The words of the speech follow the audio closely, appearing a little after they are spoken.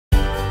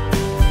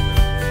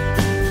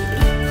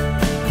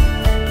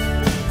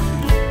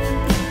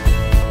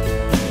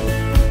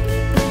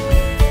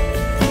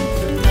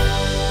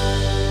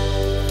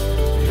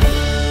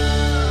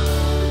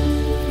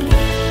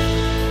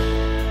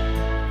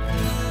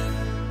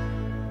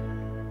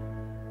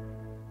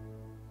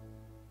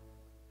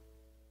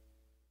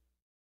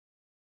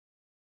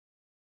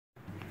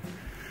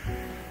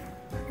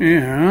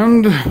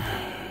And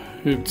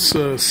it's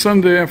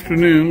Sunday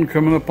afternoon,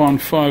 coming up on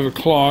 5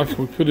 o'clock.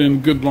 We put in a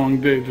good long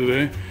day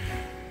today.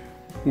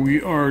 We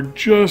are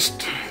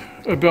just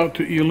about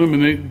to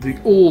illuminate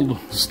the old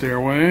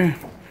stairway.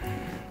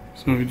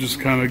 So we just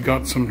kind of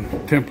got some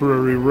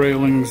temporary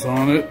railings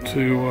on it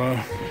to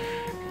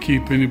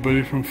keep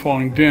anybody from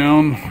falling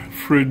down.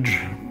 Fridge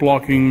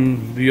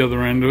blocking the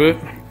other end of it.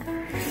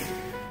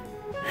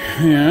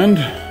 And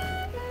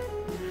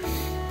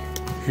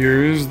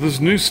here is this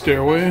new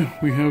stairway.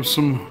 We have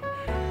some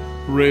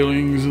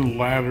railings and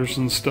ladders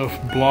and stuff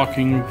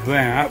blocking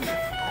that.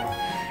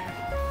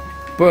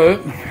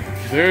 But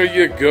there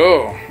you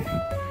go.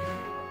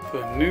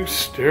 The new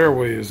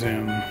stairway is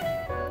in.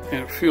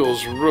 And it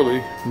feels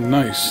really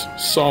nice,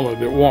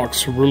 solid. It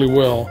walks really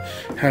well.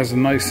 Has a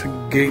nice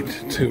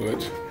gait to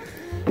it.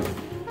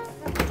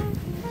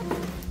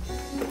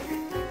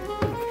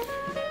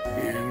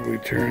 And we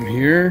turn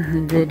here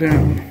and go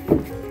down.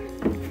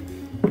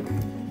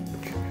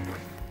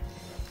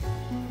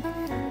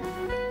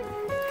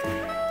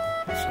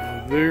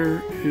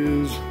 There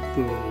is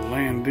the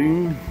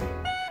landing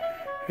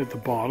at the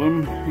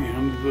bottom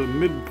and the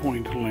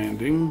midpoint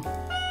landing.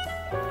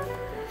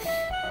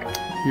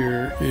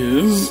 Here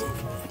is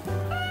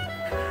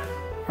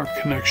our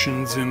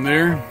connections in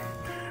there.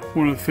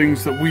 One of the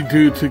things that we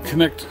do to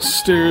connect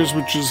stairs,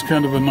 which is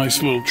kind of a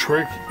nice little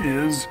trick,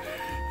 is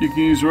you can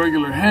use a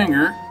regular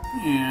hanger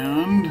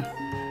and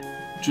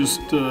just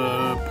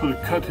put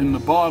a cut in the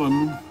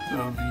bottom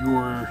of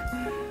your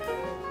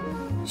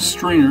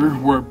stringer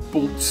where it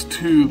bolts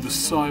to the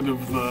side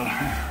of the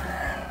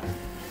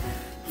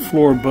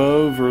floor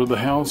above or the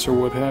house or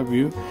what have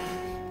you,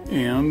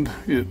 and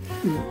it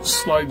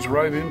slides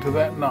right into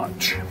that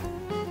notch.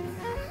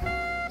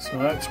 So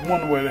that's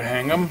one way to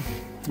hang them.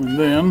 And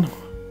then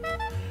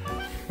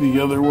the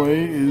other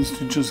way is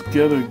to just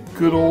get a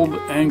good old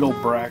angle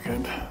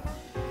bracket.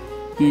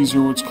 These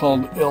are what's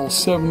called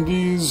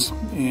L70s,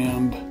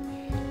 and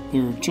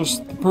they're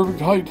just the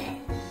perfect height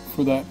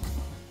for that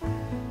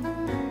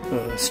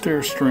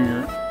stair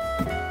stringer.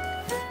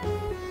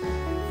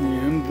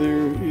 And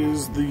there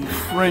is the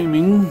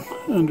framing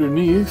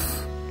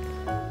underneath.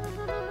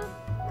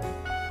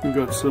 We've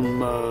got some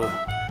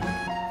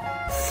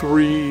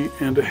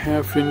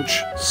 3.5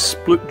 inch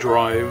split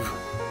drive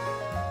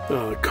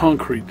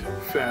concrete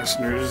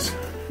fasteners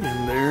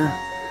in there.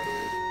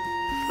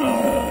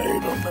 I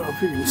don't know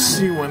if you can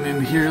see one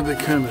in here. They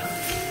kind of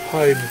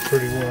hide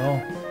pretty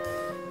well,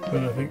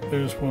 but I think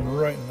there's one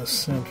right in the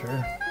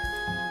center.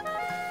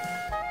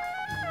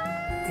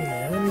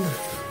 And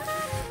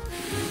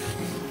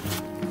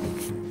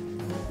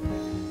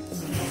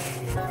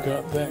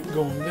got that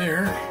going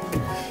there.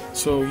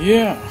 So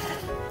yeah,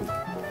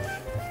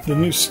 the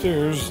new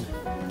stairs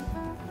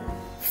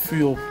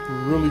feel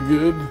really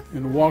good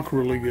and walk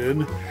really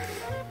good.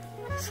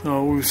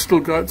 So we've still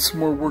got some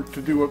more work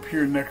to do up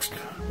here next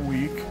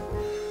week.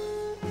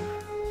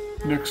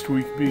 Next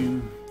week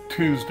being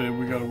Tuesday,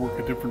 we got to work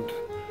a different,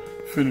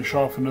 finish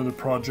off another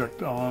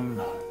project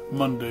on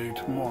Monday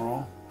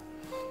tomorrow.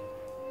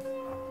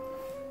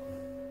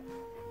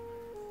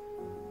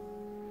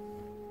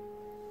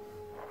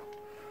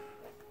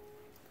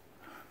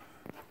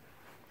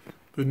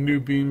 The new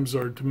beams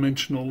are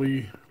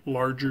dimensionally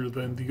larger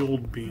than the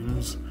old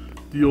beams.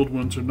 The old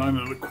ones are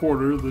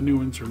 9.25, the new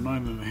ones are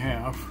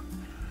 9.5.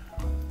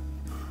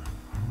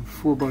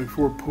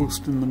 4x4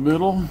 post in the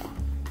middle.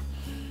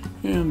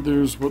 And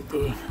there's what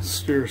the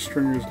stair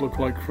stringers look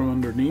like from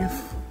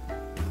underneath.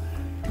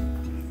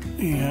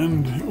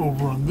 And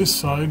over on this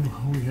side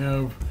we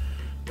have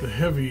the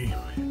heavy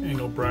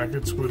angle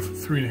brackets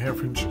with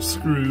 3.5 inch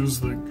screws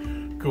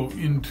that go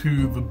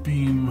into the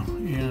beam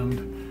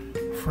and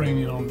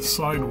framing on the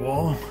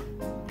sidewall,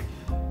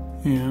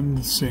 and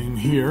the same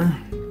here.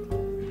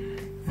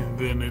 And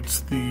then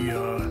it's the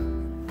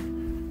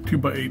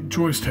 2x8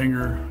 joist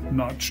hanger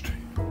notched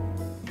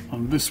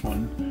on this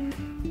one.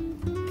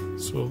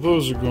 So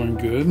those are going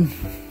good.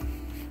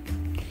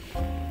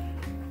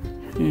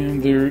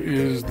 And there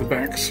is the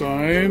back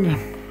side.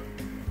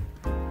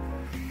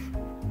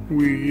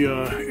 We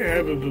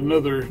added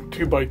another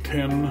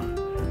 2x10,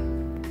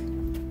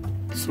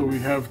 so we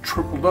have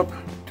tripled up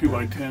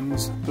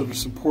 2x10s that are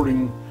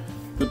supporting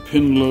the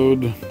pin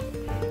load,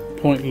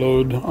 point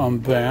load on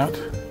that.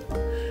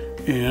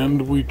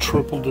 And we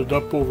tripled it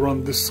up over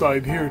on this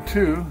side here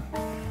too,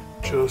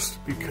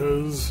 just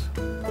because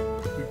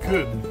we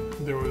could.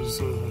 There was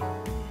a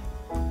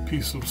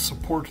piece of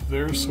support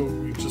there, so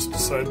we just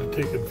decided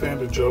to take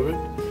advantage of it.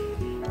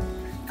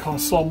 It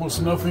costs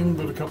almost nothing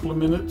but a couple of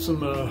minutes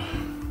and a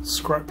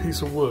scrap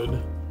piece of wood.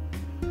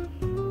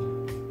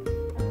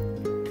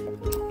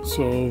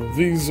 So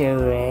these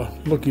are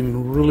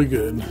looking really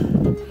good.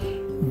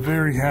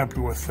 Very happy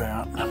with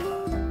that.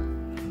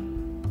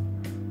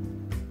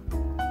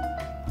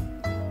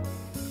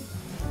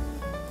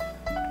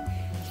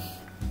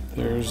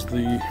 There's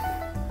the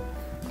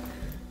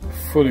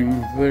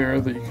footing there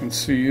that you can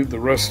see. The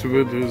rest of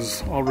it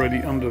is already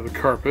under the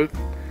carpet.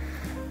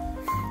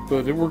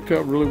 But it worked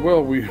out really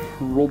well. We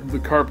rolled the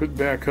carpet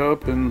back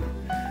up and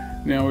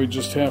Now we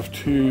just have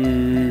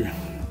to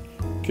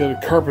get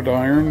a carpet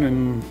iron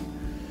and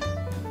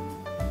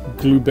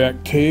glue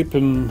back tape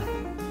and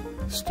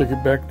stick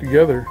it back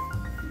together.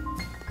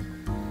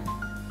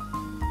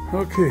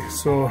 Okay,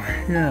 so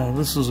yeah,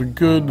 this is a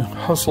good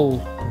hustle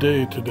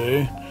day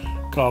today.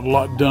 Got a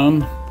lot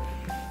done.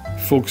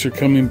 Folks are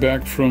coming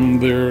back from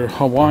their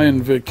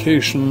Hawaiian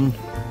vacation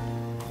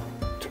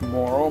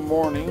tomorrow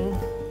morning,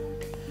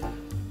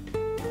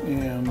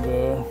 and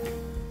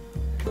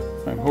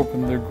I'm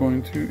hoping they're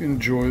going to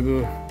enjoy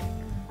the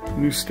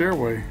new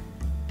stairway.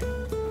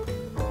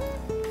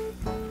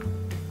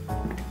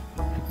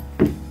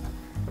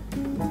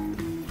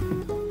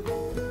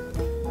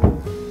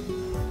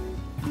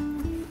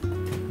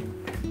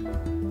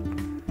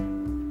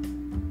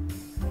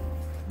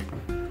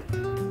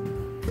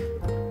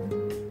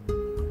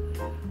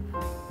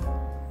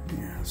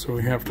 So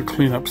we have to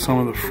clean up some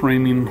of the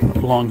framing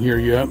along here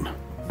yet.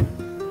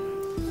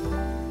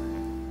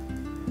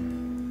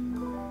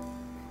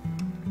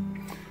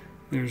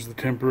 There's the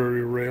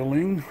temporary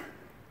railing.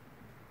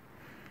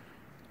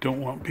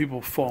 Don't want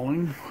people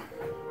falling.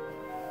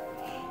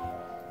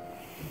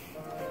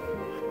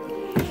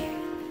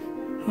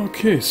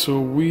 Okay, so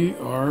we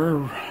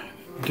are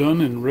done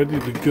and ready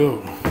to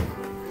go.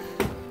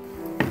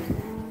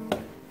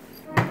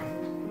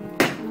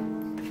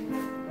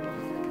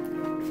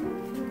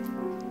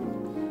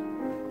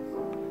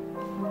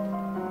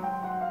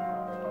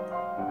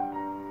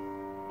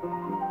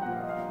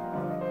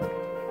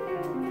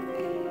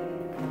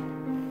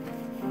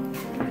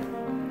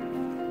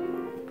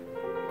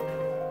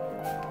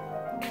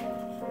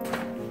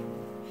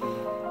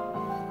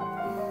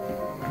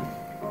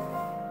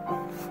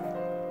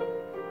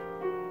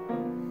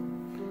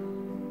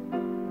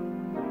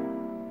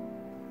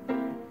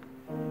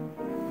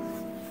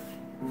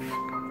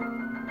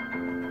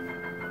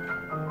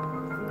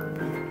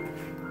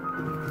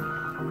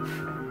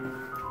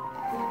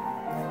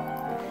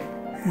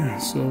 Yeah,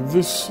 so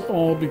this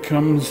all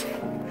becomes,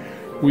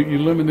 we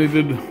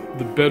eliminated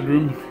the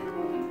bedroom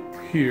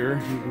here.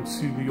 You can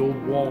see the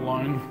old wall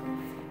line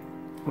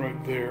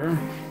right there.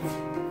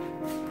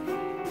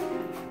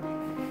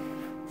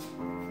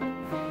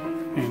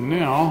 And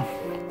now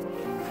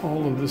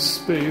all of this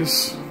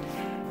space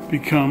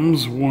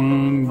becomes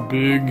one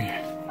big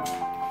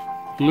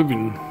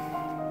living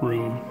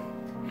room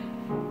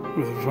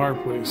with a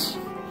fireplace.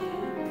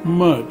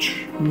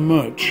 Much,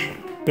 much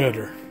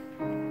better.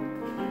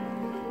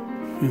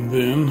 And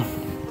then,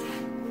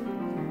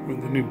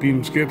 when the new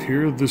beams get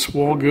here, this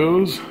wall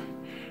goes.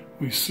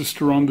 We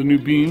sister on the new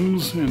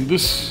beams, and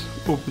this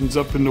opens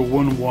up into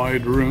one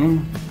wide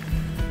room.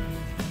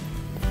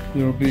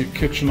 There will be a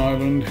kitchen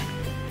island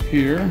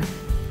here,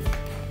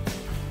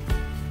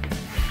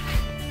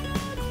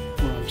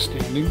 where I'm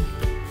standing.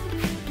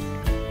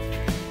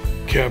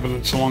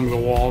 Cabinets along the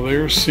wall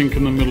there, sink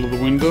in the middle of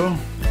the window.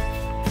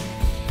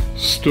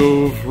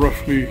 Stove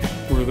roughly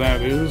where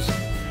that is.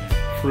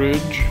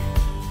 Fridge.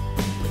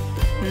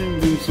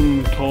 And then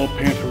some tall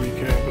pantry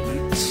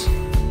cabinets.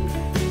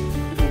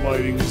 The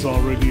lighting is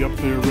already up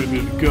there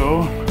ready to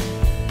go.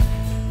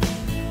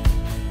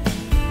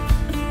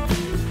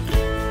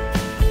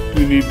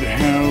 We need to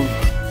have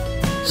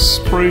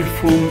spray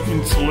foam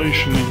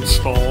insulation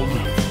installed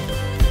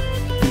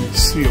in the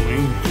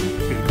ceiling.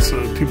 It's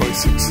a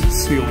 2x6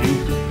 ceiling.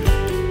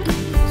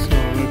 So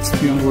that's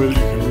the only way that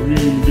you can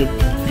really get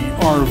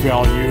the R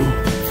value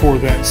for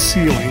that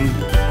ceiling.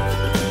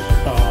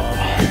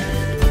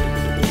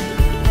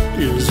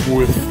 Is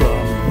with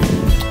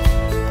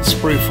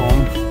spray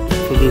foam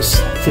for this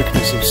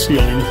thickness of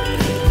ceiling.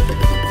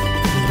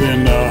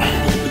 Then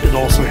it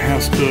also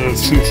has to,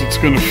 since it's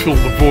going to fill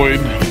the void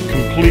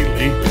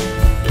completely,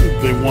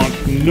 they want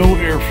no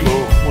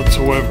airflow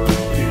whatsoever,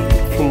 and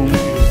foam is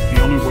the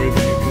only way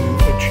that you can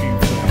achieve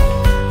that.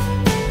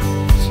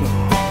 So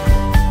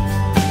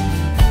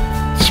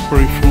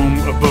spray foam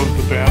above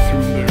the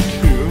bathroom there too.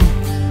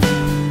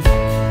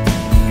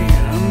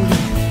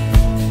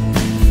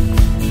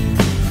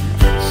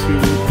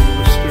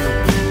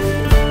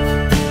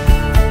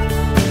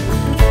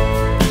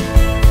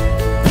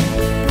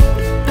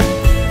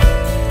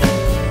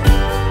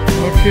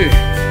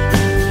 Okay.